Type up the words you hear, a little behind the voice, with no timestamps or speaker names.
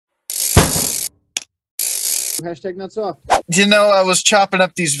Hashtag nuts off. You know, I was chopping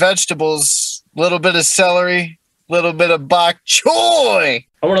up these vegetables, little bit of celery, little bit of bok choy.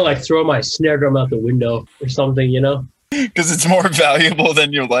 I want to like throw my snare drum out the window or something, you know? Because it's more valuable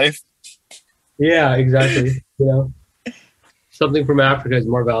than your life. Yeah, exactly. You know, something from Africa is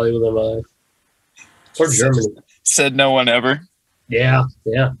more valuable than my life. Or Germany. Said no one ever. Yeah.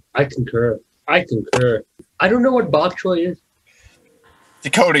 I concur. I don't know what bok choy is.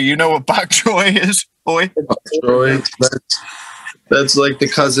 Dakota, you know what bok choy is, boy? Bok choy, that's like the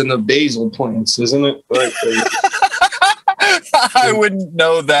cousin of basil plants, isn't it? Like, I wouldn't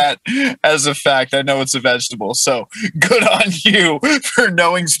know that as a fact. I know it's a vegetable. So good on you for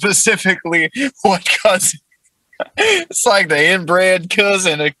knowing specifically what cousin. It's like the inbred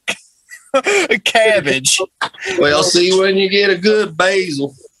cousin of a cabbage. well, see, when you get a good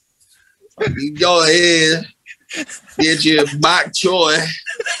basil, you go ahead, get you a bok choy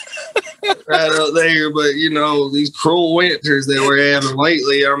right up there. But, you know, these cruel winters that we're having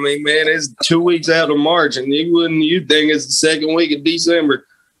lately, I mean, man, it's 2 weeks out of March, and you'd think it's the second week of December.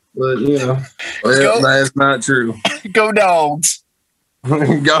 But, you know, that's not true. Go Dogs.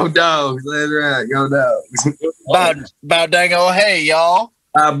 Go Dogs. That's right. Go Dogs. Bow dang oh hey, y'all.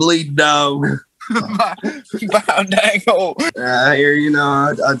 I bleed dog. Bow dang oh. I hear, you know,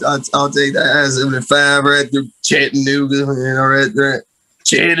 I'll take that I-75 right through Chattanooga, you know, right.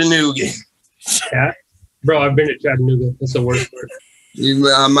 Chattanooga. Yeah. Bro, I've been to Chattanooga. That's the worst part.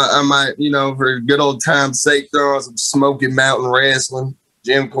 I might, you know, for good old time's sake, throw on some Smoky Mountain Wrestling.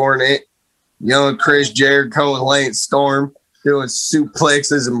 Jim Cornette, young Chris Jericho, and Lance Storm doing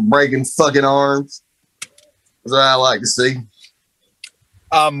suplexes and breaking fucking arms. That's what I like to see.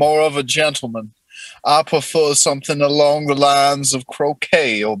 I'm more of a gentleman. I prefer something along the lines of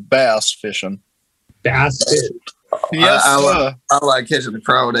croquet or bass fishing. Bass fishing? Yes, sir. I like catching the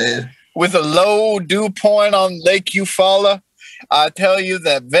crawdad. With a low dew point on Lake Eufaula, I tell you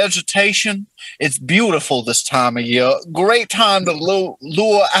that vegetation, it's beautiful this time of year. Great time to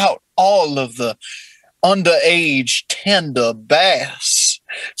lure out all of the underage tender bass.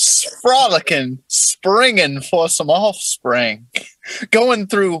 Frolicking, springing for some offspring. Going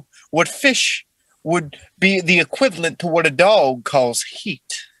through what fish would be the equivalent to what a dog calls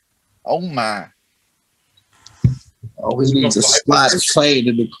heat. Oh, my. Always needs a spot of clay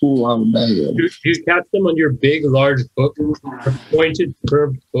to cool on the bag. Do you catch them on your big, large hook, pointed,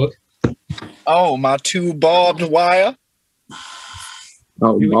 curved hook? Oh, my two barbed wire?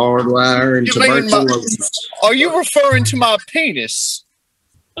 Oh, barbed wire and tuberculosis. Are you referring to my penis?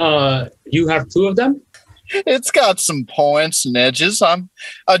 You have two of them? It's got some points and edges.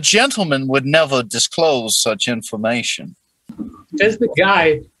 A gentleman would never disclose such information. That's the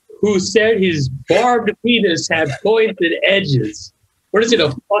guy who said his barbed penis had pointed edges. What is it,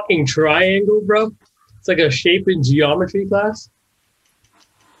 a fucking triangle, bro? It's like a shape in geometry class?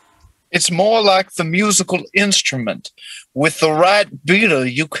 It's more like the musical instrument. With the right beater,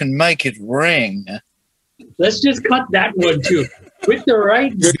 you can make it ring. Let's just cut that one, too. With the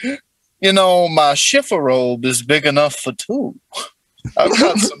right... You know, my chifforobe is big enough for two. I've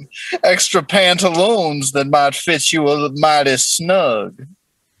got some extra pantaloons that might fit you a mighty snug.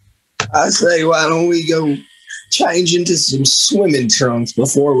 I say, why don't we go change into some swimming trunks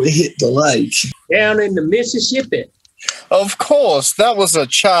before we hit the lake? Down in the Mississippi. Of course, that was a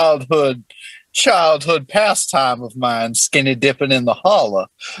childhood pastime of mine, skinny dipping in the holler.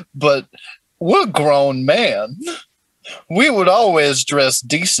 But we're grown men. We would always dress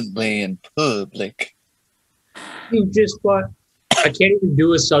decently in public. You just what? I can't even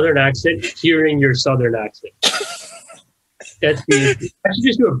do a Southern accent hearing your Southern accent. I should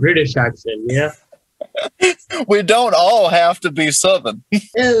just do a British accent, yeah? We don't all have to be Southern.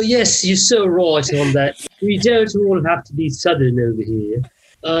 Oh, yes, you're so right on that. We don't all have to be Southern over here.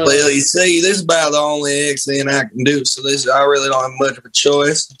 Well, you see, this is about the only accent I can do, so I really don't have much of a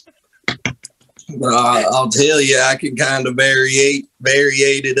choice. But I'll tell you, I can kind of variate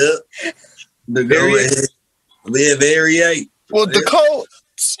it up. Go ahead. Variate. Well,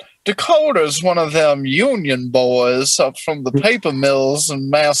 Dakota's one of them union boys up from the paper mills in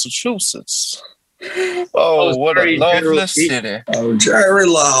Massachusetts. Oh, what a lovely city. Oh, Jerry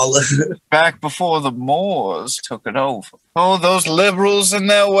Lawler. Back before the Moors took it over. Oh, those liberals and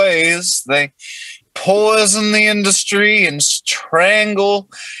their ways. They poison the industry and strangle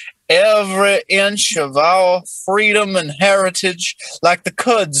every inch of our freedom and heritage like the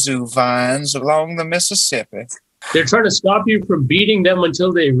kudzu vines along the Mississippi. They're trying to stop you from beating them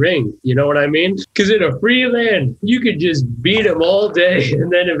until they ring. You know what I mean? Because in a free land, you could just beat them all day,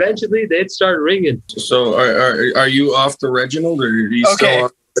 and then eventually they'd start ringing. So are you off the Reginald, or are you still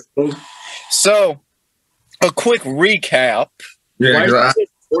on? So a quick recap. Yeah, Why 'cause are you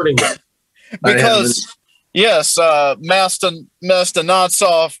recording that? Because, yes, Master Not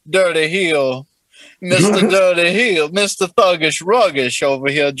Soft Dirty Heel, Mr. Dirty Heel, Mr. Thuggish Ruggish over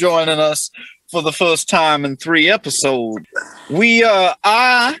here joining us for the first time in 3 episodes.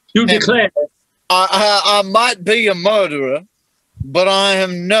 You declare. I might be a murderer, but I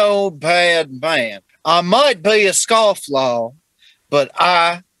am no bad man. I might be a scofflaw, but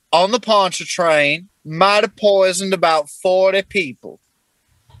I, on the Pontchartrain, might have poisoned about 40 people.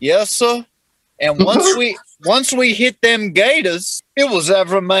 Yes, sir. And once we hit them gators, it was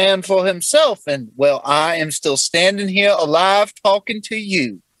every man for himself. And, well, I am still standing here alive talking to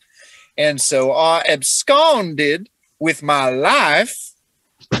you. And so I absconded with my life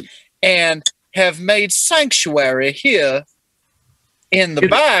and have made sanctuary here in the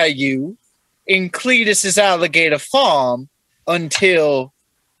bayou in Cletus's alligator farm until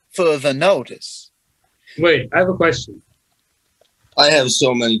further notice. Wait, I have a question. I have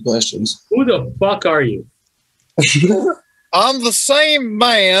so many questions. Who the fuck are you? I'm the same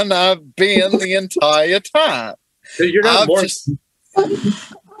man I've been the entire time. You're not Morgan.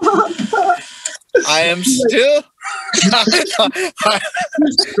 I am still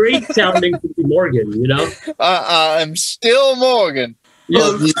Straight sounding to be Morgan, you know? I'm still Morgan.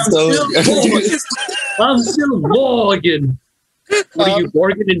 Yeah, I'm still Morgan. What are you,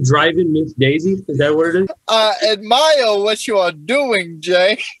 Morgan and driving Miss Daisy? Is that what it is? I admire what you are doing,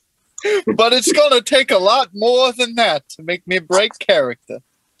 Jay, but it's going to take a lot more than that to make me break character.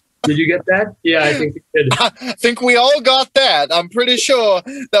 Did you get that? Yeah, I think you did. I think we all got that. I'm pretty sure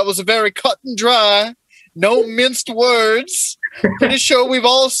that was a very cut and dry, no minced words. Pretty sure we've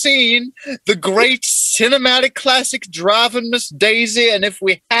all seen the great cinematic classic Driving Miss Daisy, and if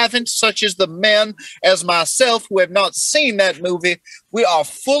we haven't, such as the men as myself who have not seen that movie, we are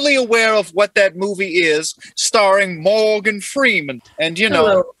fully aware of what that movie is, starring Morgan Freeman and, you know,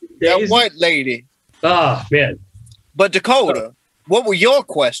 Hello, that Daisy. white lady. Ah, man. But Dakota, what were your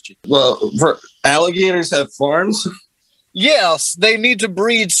questions? Well, alligators have farms. Yes, they need to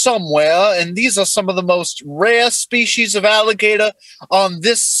breed somewhere, and these are some of the most rare species of alligator on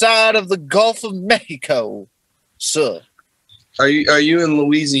this side of the Gulf of Mexico, sir. Are you in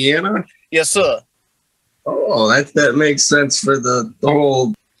Louisiana? Yes, sir. Oh, that makes sense for the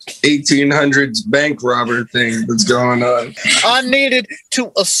whole 1800s bank robber thing that's going on. I needed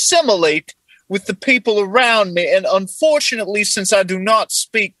to assimilate with the people around me, and unfortunately, since I do not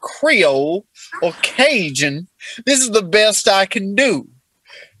speak Creole or Cajun, this is the best I can do.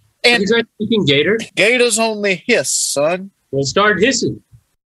 Have And you tried speaking gator? gators only hiss, son. Well, start hissing.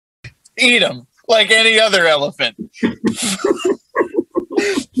 Eat them like any other elephant.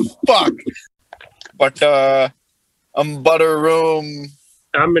 Fuck. But I'm butter room.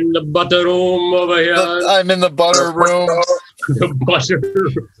 I'm in the butter room over here. I'm in the butter room. The butter.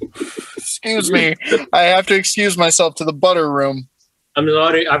 Excuse me. I have to excuse myself to the butter room. I'm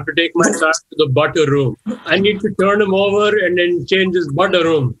sorry, I have to take my son to the butter room. I need to turn him over and then change his butter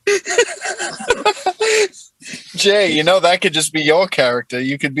room. Jay, you know that could just be your character.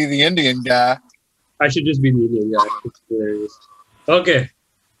 You could be the Indian guy. I should just be the Indian guy. It's hilarious. Okay.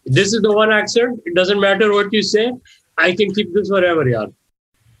 This is the one accent. It doesn't matter what you say. I can keep this forever, yaar.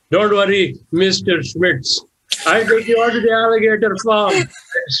 Don't worry, Mr. Schmitz. I'll take you out to the alligator farm.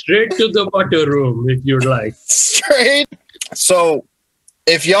 Straight to the butter room, if you'd like. Straight. So,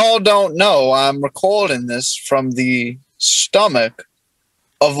 if y'all don't know, I'm recording this from the stomach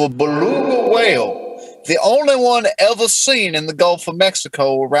of a beluga whale, the only one ever seen in the Gulf of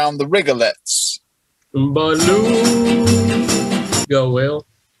Mexico around the Rigolets. Beluga whale.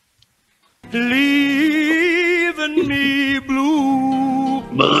 Leaving me blue.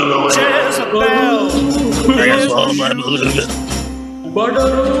 Jezebel. Butter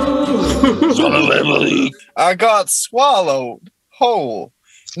room. I got swallowed whole,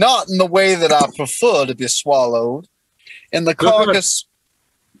 not in the way that I prefer to be swallowed, in the carcass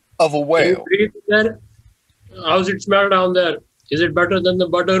of a Can you whale. breathe there? How's it smell down there? Is it better than the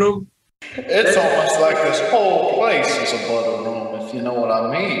butter room? It's almost like this whole place is a butter room, if you know what I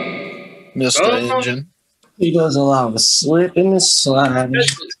mean, Mr. Engine. He does a lot of slip in the slide.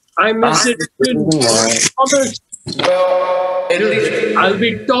 I miss it. Thomas. Well, at least. I'll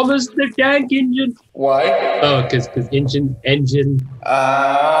be Thomas the Tank Engine. Why? Oh, because engine.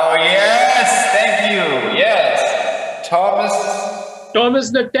 Oh, yes. Thank you. Yes. Thomas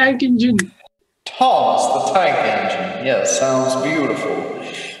the Tank Engine. Thomas the Tank Engine. Yes, sounds beautiful.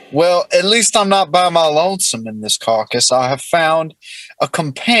 Well, at least I'm not by my lonesome in this caucus. I have found a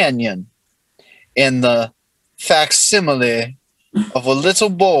companion in the facsimile of a little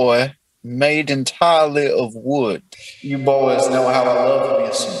boy made entirely of wood. You boys know how I love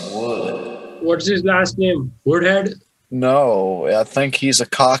me some wood. What's his last name? Woodhead? No, I think he's a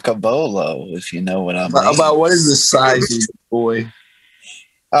cockabolo, if you know what I mean. About what is the size of the boy?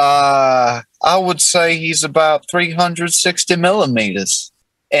 I would say he's about 360 millimeters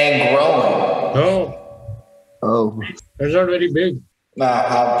and growing. Oh. That's not very big. Now,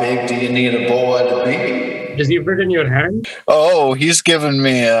 how big do you need a boy to be? Does he fit in your hand? Oh, he's given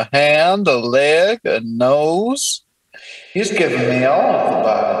me a hand, a leg, a nose. He's given me all of the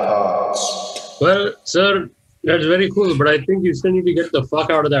body parts. Well, sir, that's very cool, but I think you still need to get the fuck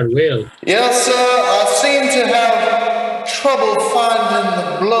out of that whale. Yes, sir, I seem to have trouble finding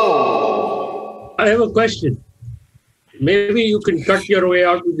the blow. I have a question. Maybe you can cut your way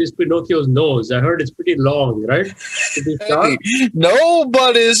out with this Pinocchio's nose. I heard it's pretty long, right? Hey,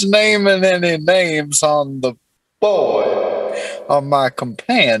 nobody's naming any names on the boy, on my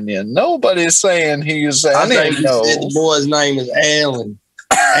companion. Nobody's saying he's I think any the boy's name is Alan.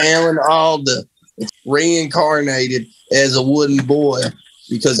 Alan Alda, reincarnated as a wooden boy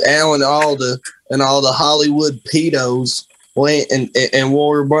because Alan Alda and all the Hollywood pedos went and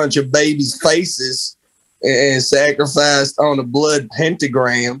wore a bunch of babies' faces and sacrificed on a blood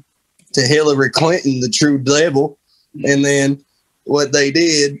pentagram to Hillary Clinton, the true devil. And then what they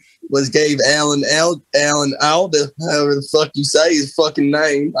did was gave Alan Alda, however the fuck you say his fucking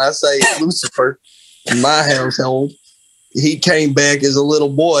name, I say it's Lucifer in my household. He came back as a little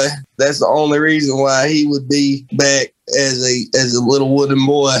boy. That's the only reason why he would be back as a little wooden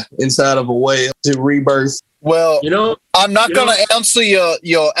boy inside of a whale to rebirth. Well, You know, I'm not going to answer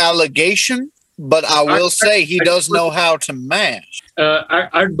your allegation, but I will say he does know how to mash.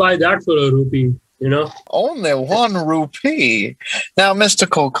 I'd buy that for a rupee, you know? Only 1 rupee. Now, Mr.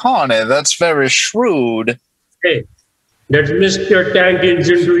 Kulkarni, that's very shrewd. Hey, that's Mr.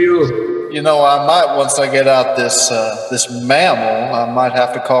 Tankins into you. You know, I might, once I get out this mammal, I might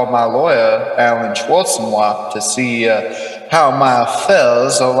have to call my lawyer, Alan Schwarzenwap, to see how my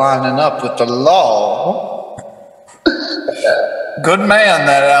affairs are lining up with the law. Good man,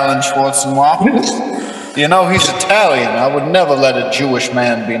 that Alan Schwarzenwap. You know, he's Italian. I would never let a Jewish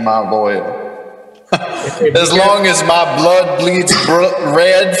man be my lawyer. As long as my blood bleeds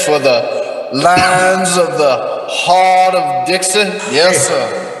red for the lines of the heart of Dixie, yes,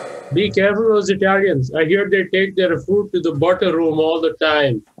 sir. Be careful, those Italians. I hear they take their food to the butter room all the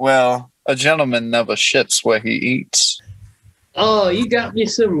time. Well, a gentleman never shits where he eats. Oh, you got me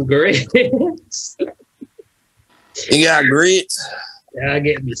some grits. You got grits? Yeah,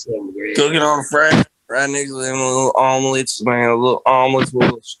 get me some grits. Cooking on a fry. Right next to them little omelets, man. A little omelets with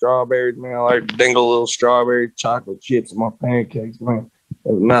little strawberries, man. I like to dingle little strawberry chocolate chips in my pancakes, man.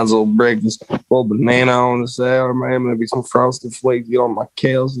 Nice little breakfast. A little banana on the side, man. Maybe some frosted flakes. Get on my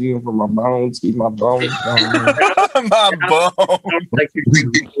calcium for my bones. Keep my bones going. My bones. Like you're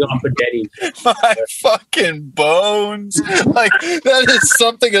drinking off a Denny. My fucking bones. Like, that is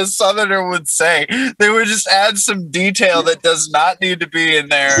something a Southerner would say. They would just add some detail that does not need to be in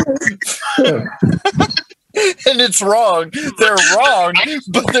there. And it's wrong. They're wrong,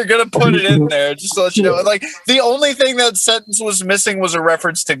 but they're going to put it in there just to let you know. Like, the only thing that sentence was missing was a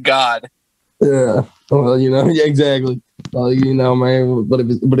reference to God. Yeah. Well, you know, yeah, exactly. Well, you know, man, but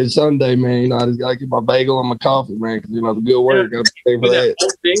it's Sunday, man. You know, I just got to get my bagel and my coffee, man, because, you know, the good work. Got to pay for that.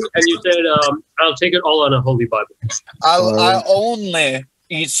 Whole thing, and you said, I'll take it all on a Holy Bible. I only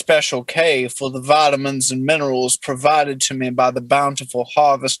eat Special K for the vitamins and minerals provided to me by the bountiful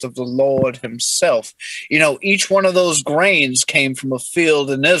harvest of the Lord himself. You know, each one of those grains came from a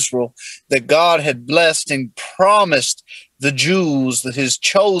field in Israel that God had blessed and promised the Jews, that his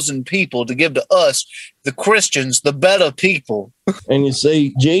chosen people, to give to us, the Christians, the better people. And you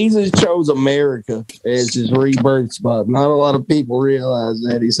see, Jesus chose America as his rebirth spot. Not a lot of people realize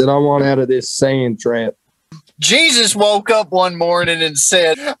that. He said, I want out of this sand trap. Jesus woke up one morning and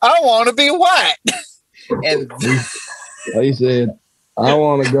said, I want to be white. And He said, I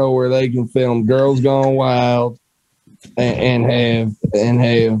want to go where they can film Girls Gone Wild and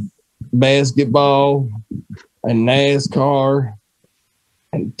have basketball and NASCAR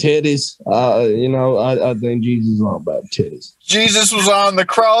and titties. You know, I think Jesus is all about titties. Jesus was on the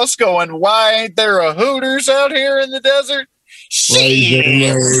cross going, why ain't there a Hooters out here in the desert? Well, he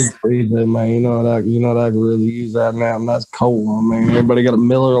Shit. said, man, you know what I can really use that now, and that's cold, man. Everybody got a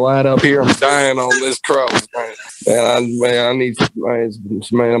Miller Lite up here. I'm dying on this cross, man. I need,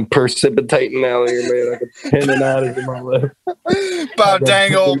 man, I'm precipitating out here, man. I got tendonitis in my left. About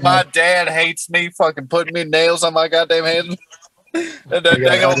dang old, my dad hates me fucking putting me nails on my goddamn head. And that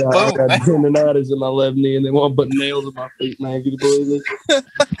dang old I boom. got tendonitis in my left knee, and they want to put nails in my feet, man. Can you believe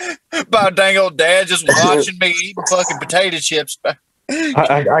this? About dang old dad just watching me eating fucking potato chips.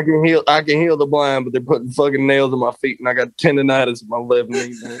 I can heal the blind, but they're putting fucking nails in my feet, and I got tendonitis in my left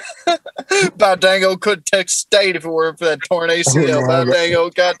knee, man. About dang old couldn't Texas State if it weren't for that torn ACL. About dang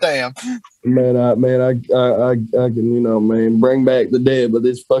old goddamn. Man, I can, man, bring back the dead, but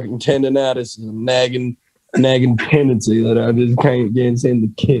this fucking tendonitis is a nagging tendency that I just can't seem to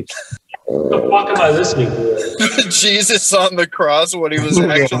kick. What the fuck am I listening to? Jesus on the cross, what he was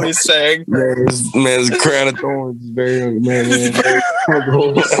actually saying. Man, it's a crown of thorns. It's very, man,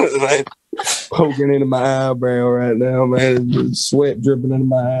 poking into my eyebrow right now, man. Sweat dripping into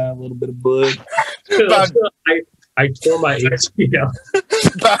my eye, a little bit of blood. I tore my ACL.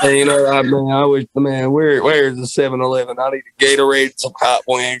 Hey, I wish, man, where's the 7-Eleven? I need a Gatorade, some hot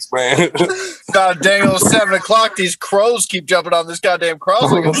wings, man. About dang old 7 o'clock, these crows keep jumping on this goddamn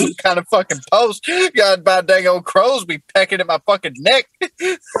cross like some kind of fucking post. God, about dang old crows be pecking at my fucking neck.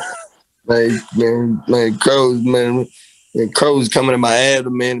 Man, crows coming in my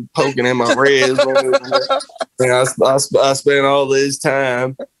abdomen, poking in my ribs. Man, I spent all this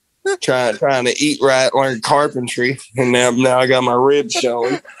time trying to eat right, learn carpentry, and now I got my ribs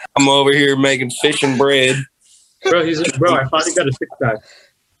showing. I'm over here making fish and bread. Bro, I finally got a six-pack.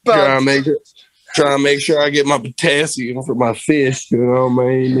 Trying to make sure I get my potassium for my fish. You know,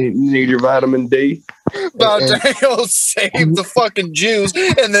 man, you need your vitamin D. About to save the fucking Jews,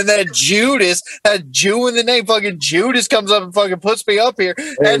 and then that Jew in the name, fucking Judas comes up and fucking puts me up here,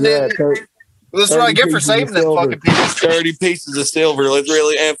 and then. That's what I get for saving them fucking people. 30 pieces of silver. Let's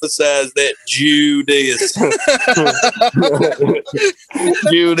really emphasize that Judas.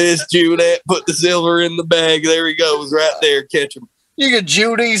 Judas, put the silver in the bag. There he goes, right there. Catch him. You get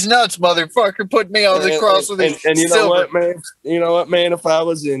Judy's nuts, motherfucker. Put me on the cross with his and you silver. know what, man? You know what, man? If I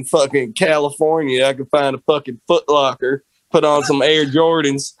was in fucking California, I could find a fucking Foot Locker, put on some Air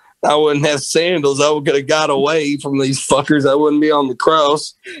Jordans. I wouldn't have sandals. I could have got away from these fuckers. I wouldn't be on the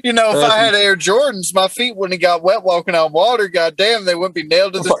cross. You know, if I had Air Jordans, my feet wouldn't have got wet walking on water. Goddamn, they wouldn't be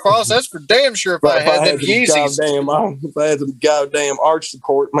nailed to the cross. That's for damn sure if I had them Yeezys. If I had some goddamn arch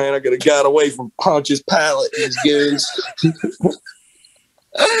support, man, I could have got away from Pontius Pilate and his goons.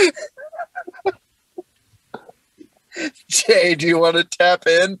 Jay, do you want to tap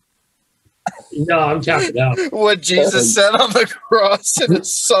in? No, I'm tapping out. What Jesus said on the cross in a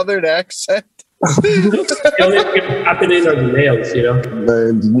southern accent. The only thing happening are the nails, you know?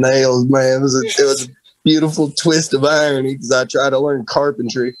 Man, nails, man. It was a beautiful twist of irony because I tried to learn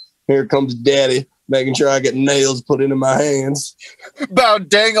carpentry. Here comes Daddy making sure I get nails put into my hands. About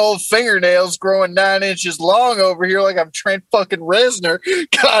dang old fingernails growing 9 inches long over here like I'm Trent fucking Reznor.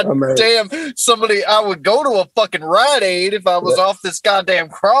 God damn, I would go to a fucking Rite Aid if I was off this goddamn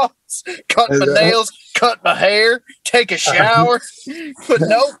cross. Cut my nails, cut my hair, take a shower. But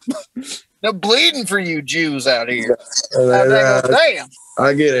nope, no bleeding for you Jews out here. Damn.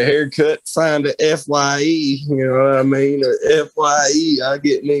 I get a haircut, find a FYE, you know what I mean? Or FYE, I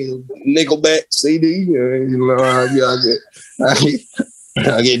get me a Nickelback CD, you know, I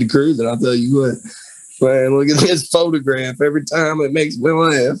get to cruising, I'll tell you what. Man, look at this photograph. Every time it makes me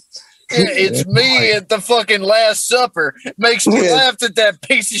laugh. It's me at the fucking Last Supper. It makes me laugh that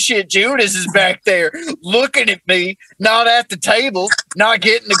piece of shit Judas is back there looking at me, not at the table, not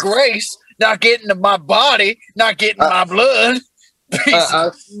getting the grace, not getting to my body, not getting my blood.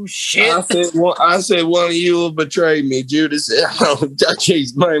 Shit. I said one of you will betray me. Judas said, "Oh,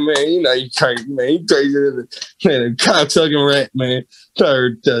 jeez, man, you know you crazy, man. You crazy, man, a cocksucking rat, man.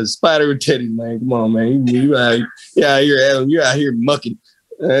 Spider with teddy, man. Come on, man. You out here mucking.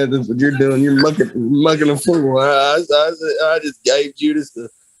 That's what you're doing. You're mucking a fool. I just gave Judas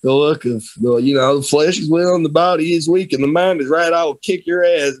the look of, the flesh is well and the body is weak and the mind is right. I will kick your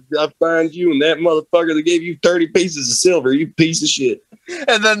ass if I find you and that motherfucker that gave you 30 pieces of silver, you piece of shit."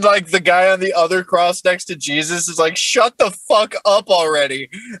 And then, like, the guy on the other cross next to Jesus is like, "Shut the fuck up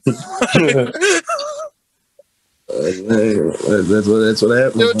already." That's what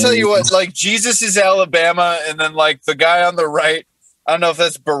happened. I'll tell you what, like, Jesus is Alabama, and then, like, the guy on the right, I don't know if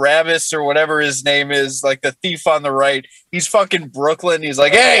that's Barabbas or whatever his name is, like the thief on the right. He's fucking Brooklyn. He's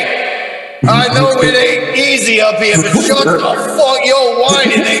like, "Hey, I know it ain't easy up here, but shut the fuck your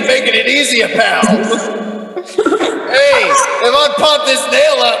whining. Ain't making it easier, pal." Hey, if I pop this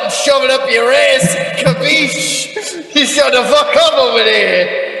nail out and shove it up your ass, capiche? You shut the fuck up over there.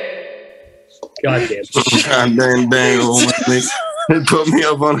 Goddamn. They put me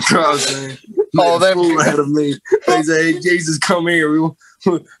up on the cross, man. Oh, that fool out of me. They say, "Hey, Jesus, come here.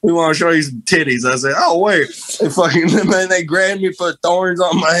 we want to show you some titties. I said, oh, wait. Then they grabbed me, put thorns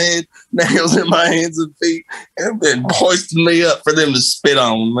on my head, nails in my hands and feet, and then hoisted me up for them to spit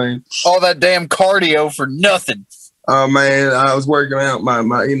on, man. All that damn cardio for nothing. Oh, man, I was working out my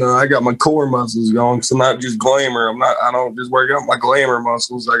I got my core muscles going, so not just glamour. I don't just work out my glamour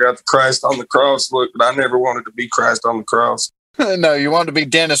muscles. I got the Christ on the cross look, but I never wanted to be Christ on the cross. No, you wanted to be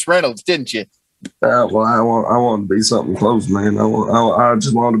Dennis Reynolds, didn't you? Well, I want to be something close, man. I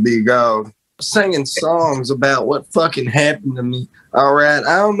just want to be a god. Singing songs about what fucking happened to me. All right,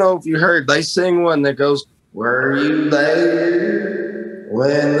 I don't know if you heard. They sing one that goes, "Were you there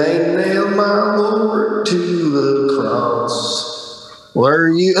when they nailed my Lord to the cross? Were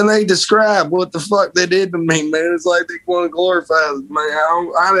you?" And they describe what the fuck they did to me, man. It's like they want to glorify it, man.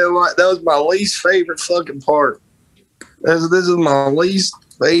 I didn't like. That was my least favorite fucking part. This is my least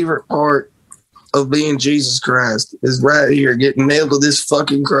favorite part of being Jesus Christ, is right here getting nailed to this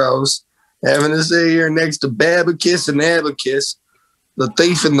fucking cross, having to sit here next to Babacus and Abacus, the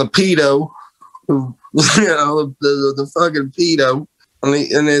thief and the pedo, who, the fucking pedo, and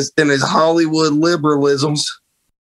his Hollywood liberalisms.